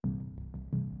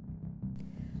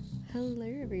Hello,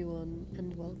 everyone,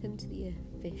 and welcome to the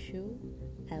official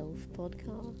Elf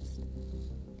podcast.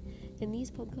 In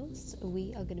these podcasts,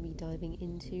 we are going to be diving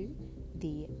into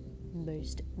the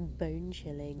most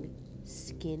bone-chilling,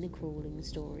 skin-crawling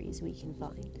stories we can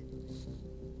find.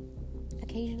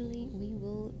 Occasionally, we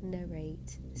will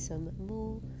narrate some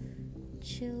more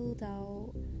chilled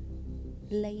out,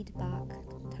 laid back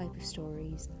type of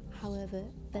stories. However,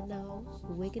 for now,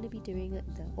 we're going to be doing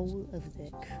all of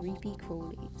the creepy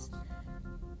crawlies.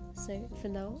 So for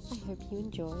now, I hope you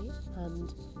enjoy,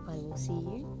 and I will see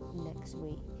you next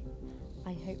week.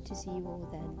 I hope to see you all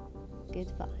then.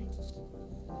 Goodbye.